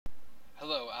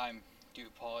do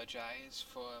apologize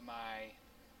for my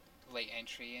late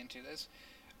entry into this,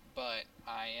 but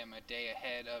I am a day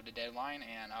ahead of the deadline,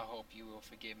 and I hope you will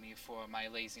forgive me for my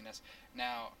laziness.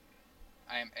 Now,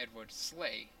 I am Edward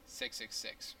Slay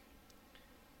 666,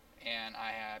 and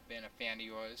I have been a fan of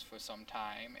yours for some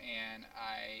time, and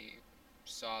I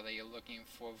saw that you're looking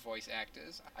for voice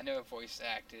actors. I never voice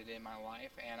acted in my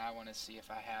life, and I want to see if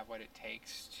I have what it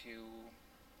takes to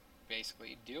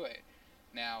basically do it.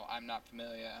 Now, I'm not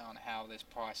familiar on how this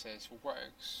process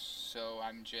works, so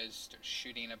I'm just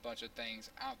shooting a bunch of things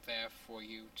out there for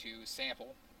you to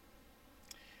sample.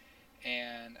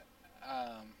 And,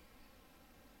 um,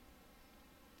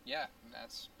 yeah,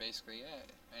 that's basically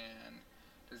it. And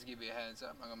just to give you a heads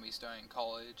up, I'm going to be starting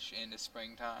college in the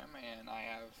springtime, and I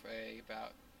have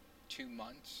about 2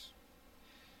 months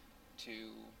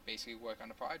to basically work on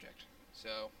the project.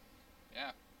 So,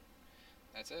 yeah,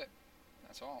 that's it.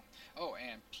 That's all. Oh,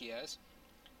 and P.S.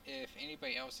 If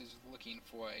anybody else is looking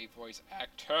for a voice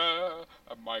actor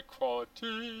of my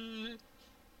quality,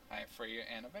 I am free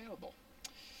and available.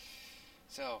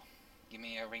 So, give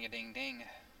me a ring-a-ding-ding.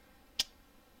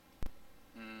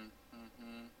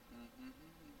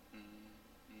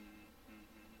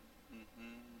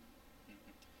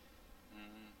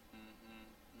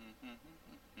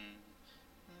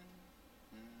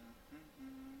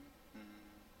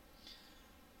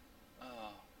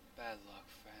 Oh, bad luck,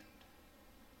 friend.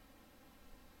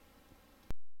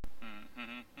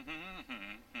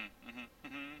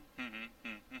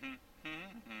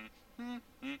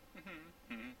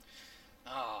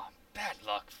 Oh, bad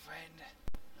luck, friend.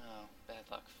 Oh, bad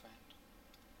luck, friend.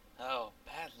 Oh,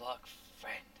 bad luck,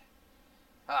 friend.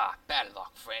 Ah, bad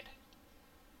luck, friend.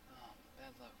 Oh,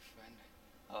 bad luck, friend.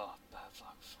 Oh, bad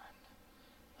luck, friend.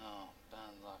 Oh,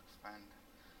 bad luck, friend.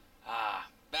 Ah,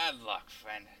 bad luck,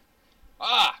 friend.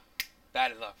 Ah,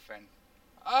 bad luck, friend.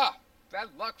 Ah, bad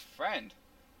luck, friend.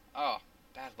 Oh,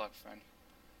 bad luck, friend.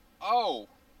 Oh,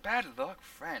 bad luck,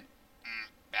 friend.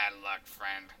 Bad luck,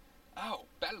 friend. Oh,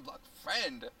 bad luck,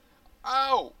 friend.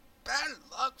 Oh, bad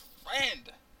luck,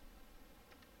 friend.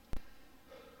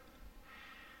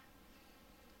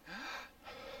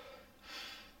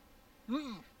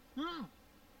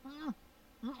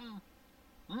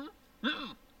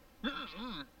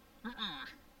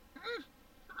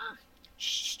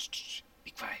 Shh,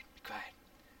 be quiet, be quiet.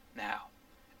 Now,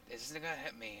 this isn't gonna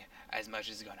hurt me as much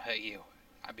as it's gonna hurt you.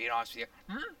 I'm being honest with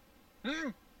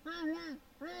you.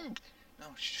 No,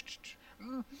 shh.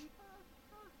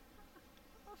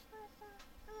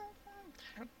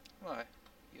 What?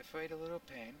 You afraid of a little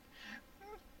pain?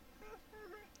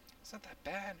 It's not that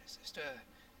bad. It's just a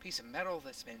piece of metal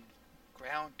that's been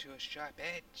ground to a sharp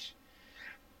edge.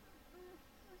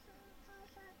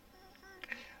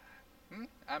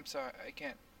 I'm sorry, I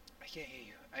can't hear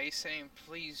you. Are you saying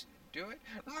please do it?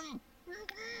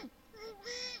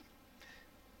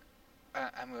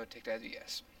 I'm gonna take that as a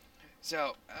yes.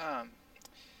 So,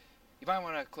 you might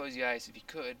want to close your eyes if you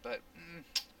could, but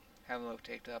have a little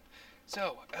taped up.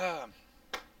 So,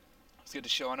 let's get the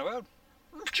show on the road.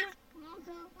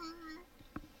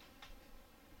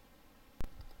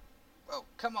 Oh,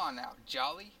 come on now,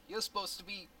 Jolly. You're supposed to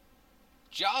be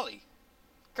jolly.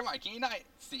 Come on, can you not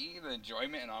see the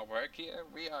enjoyment in our work here?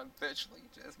 We are virtually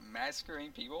just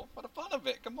massacring people for the fun of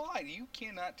it. Come on, you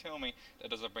cannot tell me that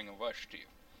doesn't bring a rush to you.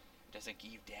 It doesn't get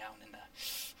you down in the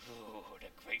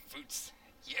grapefruits.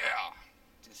 Yeah!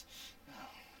 Just,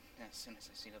 as soon as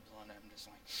I see the blood, I'm just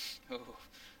like,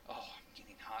 I'm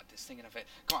getting hot just thinking of it.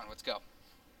 Come on, let's go.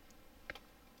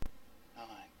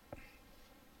 Alright.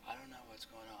 I don't know what's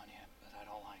going on here, but I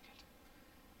don't like it.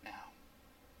 Now,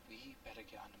 we better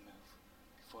get on the move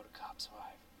before the cops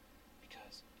arrive,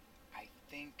 because I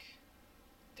think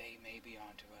they may be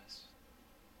onto us.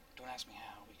 Don't ask me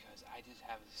how, because I just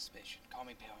have a suspicion. Call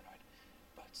me paranoid,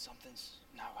 but something's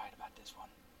not right about this one.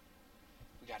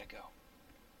 We gotta go.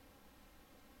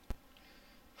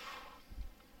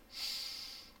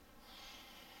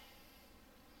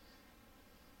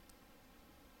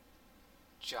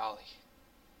 Jolly.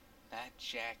 That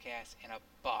jackass in a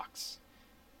box.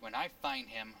 When I find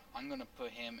him, I'm gonna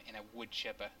put him in a wood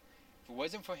chipper. If it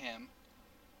wasn't for him,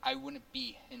 I wouldn't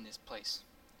be in this place.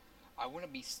 I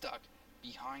wouldn't be stuck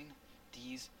behind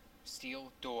these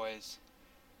steel doors,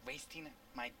 wasting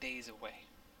my days away.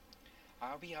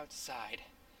 I'll be outside,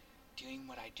 doing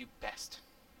what I do best.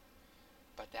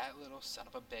 But that little son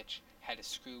of a bitch had to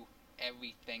screw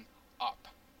everything up.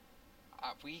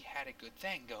 We had a good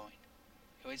thing going.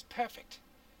 It was perfect.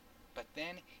 But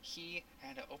then he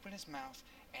had to open his mouth,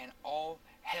 and all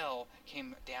hell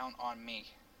came down on me.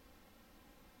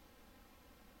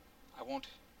 I won't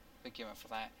forgive him for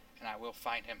that, and I will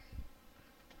find him.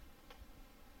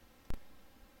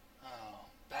 Oh,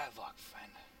 bad luck,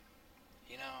 friend.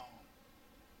 You know,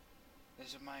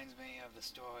 this reminds me of the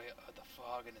story of the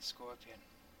frog and the scorpion.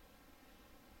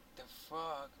 The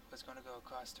frog was going to go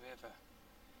across the river,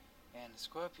 and the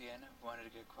scorpion wanted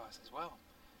to get across as well.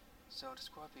 So the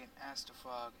scorpion asked the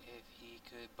frog if he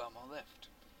could bum a lift.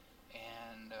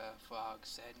 And the frog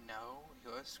said, "No,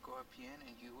 you're a scorpion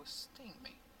and you will sting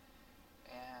me."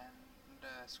 And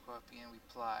the scorpion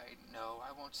replied, "No,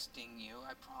 I won't sting you,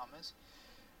 I promise."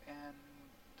 And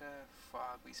the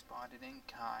frog responded in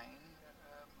kind,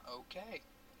 "Okay."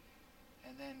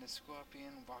 And then the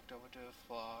scorpion walked over to the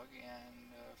frog,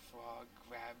 and the frog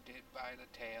grabbed it by the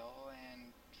tail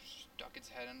and stuck its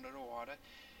head under the water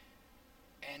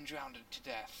and drowned it to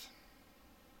death.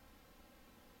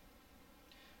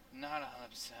 Not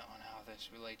 100% on how this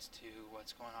relates to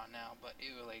what's going on now, but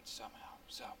it relates somehow.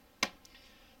 So,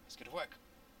 let's get to work.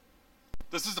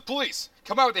 This is the police.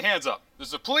 Come out with your hands up. This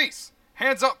is the police.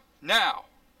 Hands up now.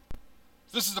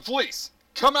 This is the police.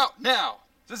 Come out now.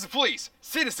 This is the police.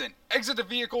 Citizen, exit the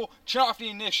vehicle. Turn off the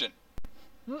ignition.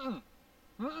 Oh,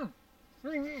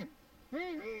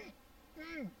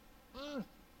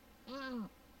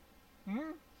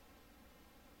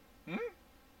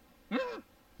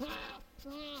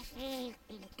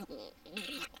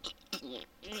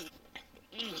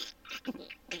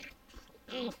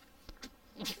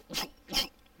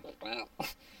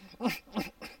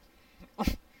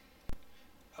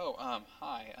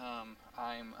 hi,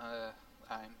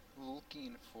 I'm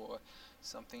looking for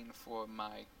something for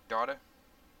my daughter.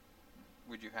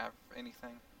 Would you have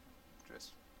anything?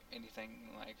 Just anything,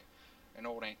 like an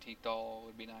old antique doll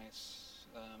would be nice.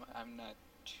 I'm not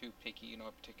too picky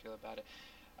nor particular about it.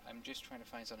 I'm just trying to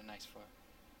find something nice for her.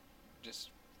 Just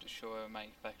to show her my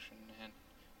affection and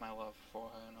my love for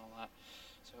her and all that.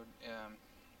 So,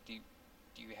 do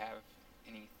you have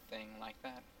anything like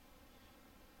that?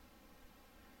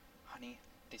 Honey,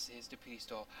 this is the prettiest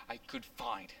doll I could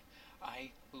find.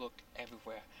 I looked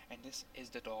everywhere, and this is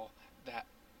the doll that...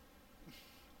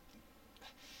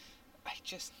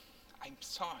 I'm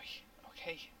sorry,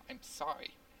 okay? I'm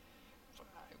sorry. But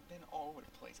I've been all over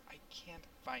the place. I can't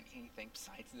find anything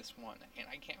besides this one, and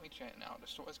I can't reach it now. The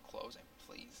store is closing,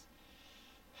 please.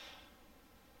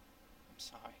 I'm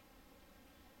sorry.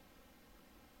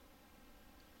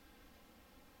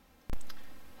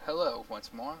 Hello,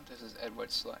 once more. This is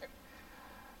Edward Slay.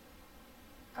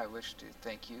 I wish to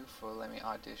thank you for letting me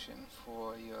audition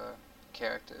for your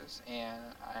characters,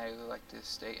 and I would like to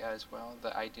state as well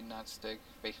that I did not stick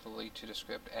faithfully to the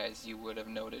script, as you would have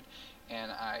noted,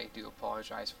 and I do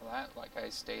apologize for that. Like I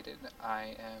stated,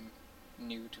 I am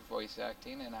new to voice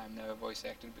acting, and I've never voice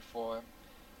acted before,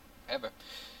 ever.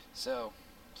 So,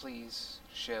 please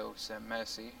show some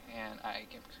mercy, and I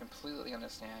can completely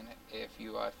understand if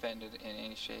you are offended in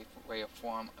any shape, way, or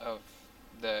form of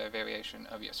the variation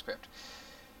of your script.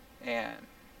 And,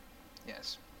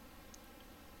 yes.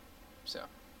 So,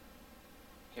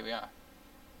 here we are.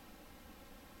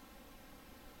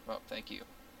 Well, thank you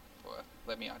for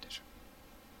letting me audition.